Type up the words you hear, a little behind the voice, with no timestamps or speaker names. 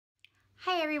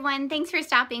Hi everyone, thanks for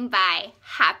stopping by.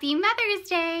 Happy Mother's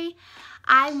Day!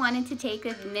 I wanted to take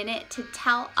a minute to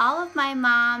tell all of my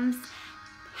moms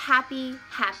happy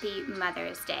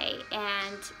Mother's Day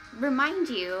and remind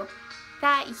you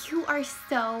that you are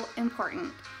so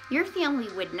important. Your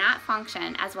family would not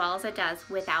function as well as it does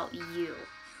without you.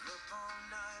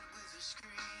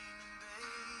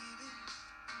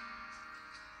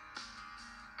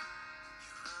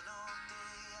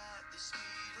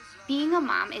 Being a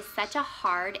mom is such a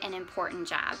hard and important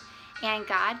job, and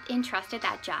God entrusted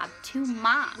that job to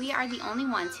moms. We are the only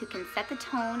ones who can set the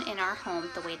tone in our home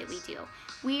the way that we do.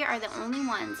 We are the only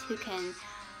ones who can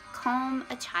calm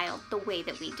a child the way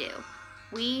that we do.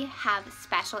 We have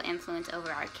special influence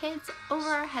over our kids, over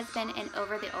our husband, and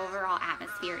over the overall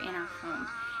atmosphere in our home.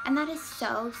 And that is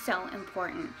so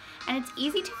important. And it's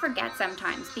easy to forget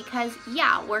sometimes because,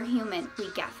 yeah, we're human. We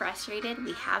get frustrated,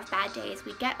 we have bad days,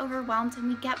 we get overwhelmed, and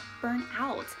we get burnt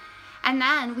out. And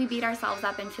then we beat ourselves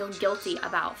up and feel guilty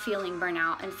about feeling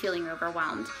burnout and feeling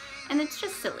overwhelmed. And it's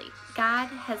just silly. God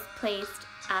has placed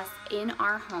us in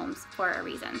our homes for a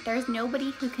reason. There's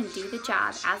nobody who can do the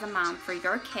job as a mom for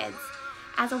your kids,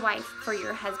 as a wife for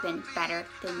your husband, better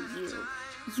than you.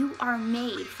 You are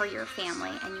made for your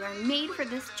family, and you are made for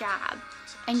this job,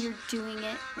 and you're doing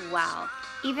it well.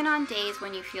 Even on days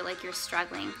when you feel like you're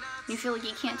struggling, you feel like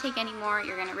you can't take any more,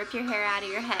 you're gonna rip your hair out of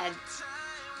your head,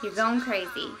 you're going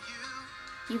crazy.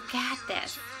 You got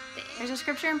this. There's a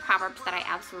scripture in Proverbs that I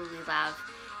absolutely love,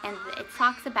 and it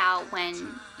talks about when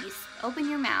you open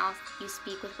your mouth, you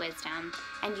speak with wisdom,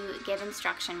 and you give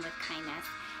instruction with kindness.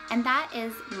 And that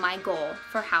is my goal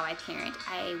for how I parent.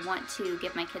 I want to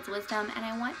give my kids wisdom, and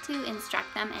I want to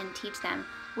instruct them and teach them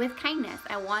with kindness.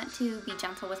 I want to be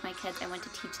gentle with my kids. I want to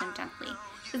teach them gently.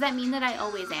 Does that mean that I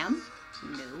always am?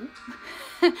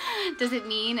 No. Does it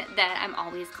mean that I'm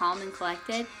always calm and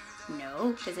collected?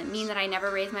 No. Does it mean that I never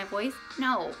raise my voice?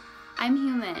 No. I'm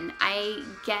human. I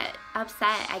get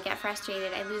upset. I get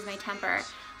frustrated. I lose my temper.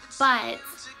 But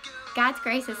God's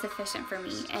grace is sufficient for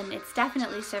me, and it's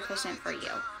definitely sufficient for you.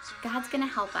 God's going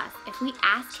to help us if we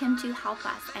ask Him to help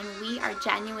us, and we are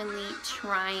genuinely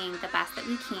trying the best that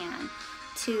we can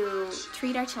to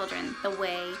treat our children the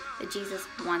way that Jesus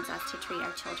wants us to treat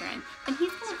our children. And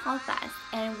He's going to help us,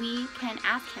 and we can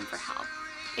ask Him for help.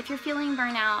 If you're feeling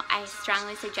burnout, I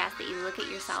strongly suggest that you look at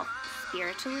yourself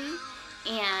spiritually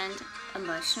and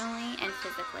emotionally and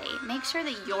physically. Make sure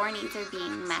that your needs are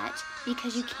being met,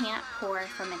 because you can't pour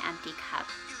from an empty cup.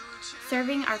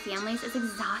 Serving our families is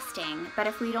exhausting, but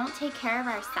if we don't take care of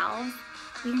ourselves,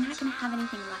 we're not going to have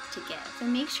anything left to give. So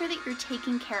make sure that you're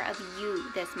taking care of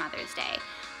you this Mother's Day.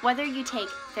 Whether you take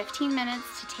 15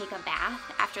 minutes to take a bath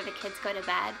after the kids go to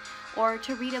bed, or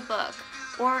to read a book,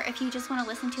 or if you just want to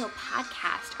listen to a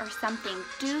podcast or something,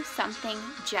 do something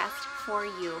just for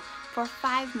you for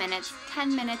 5 minutes,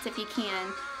 10 minutes if you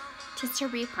can, just to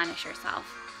replenish yourself,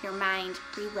 your mind,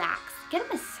 relax. Get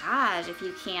a massage if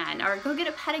you can, or go get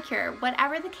a pedicure,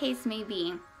 whatever the case may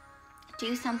be.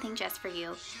 Do something just for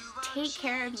you. Take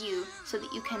care of you so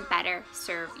that you can better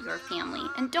serve your family.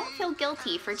 And don't feel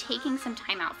guilty for taking some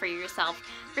time out for yourself,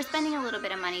 for spending a little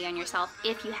bit of money on yourself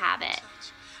if you have it.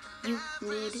 You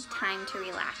need time to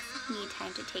relax. You need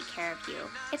time to take care of you.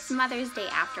 It's Mother's Day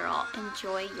after all.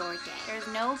 Enjoy your day. There's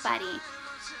nobody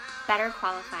better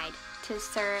qualified to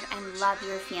serve and love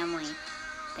your family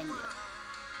than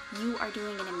you. You are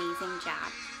doing an amazing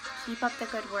job. Keep up the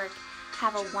good work.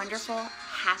 Have a wonderful,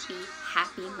 happy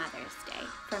Mother's Day.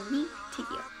 From me to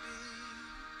you.